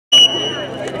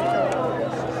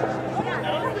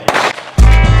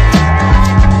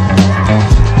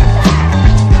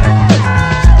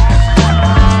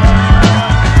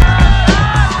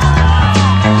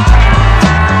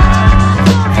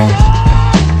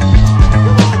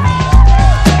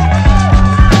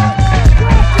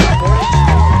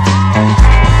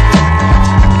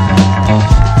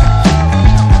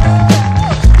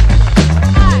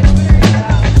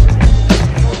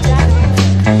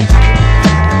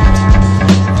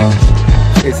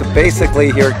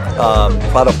Basically here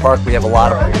at Prado Park we have a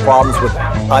lot of problems with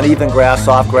uneven grass,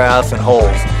 soft grass, and holes.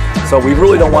 So we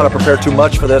really don't want to prepare too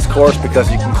much for this course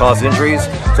because you can cause injuries.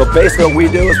 So basically what we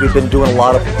do is we've been doing a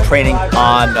lot of training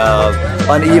on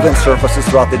uneven surfaces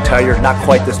throughout the entire year, not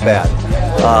quite this bad.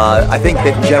 I think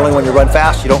that generally when you run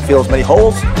fast you don't feel as many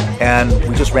holes, and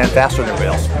we just ran faster than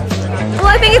everybody else. Well,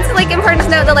 I think it's like important to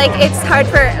note that like it's hard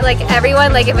for like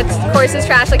everyone. Like if it's course is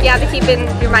trash, like you have to keep in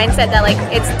your mindset that like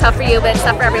it's tough for you, but it's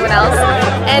tough for everyone else.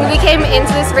 And we came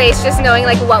into this race just knowing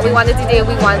like what we wanted to do.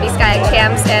 We wanted to be SCIAC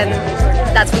champs, and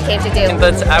that's what we came to do.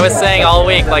 But I was saying all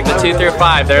week, like the 2 through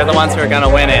 5, they're the ones who are going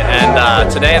to win it. And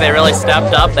today they really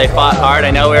stepped up. They fought hard.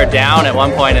 I know we were down at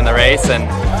one point in the race, and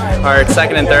our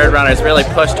second and third runners really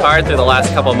pushed hard through the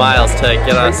last couple miles to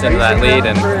get us into that lead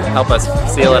and help us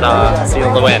seal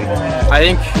the win. I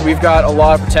think we've got a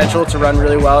lot of potential to run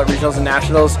really well at regionals and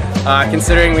nationals.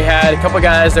 Considering we had a couple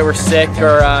guys that were sick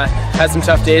or had some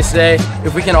tough days today,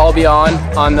 if we can all be on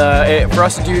the, for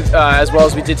us to do as well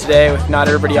as we did today with not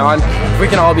everybody on, if we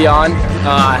can all be on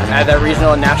at that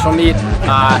regional and national meet,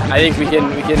 I think we can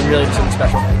really do something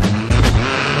special.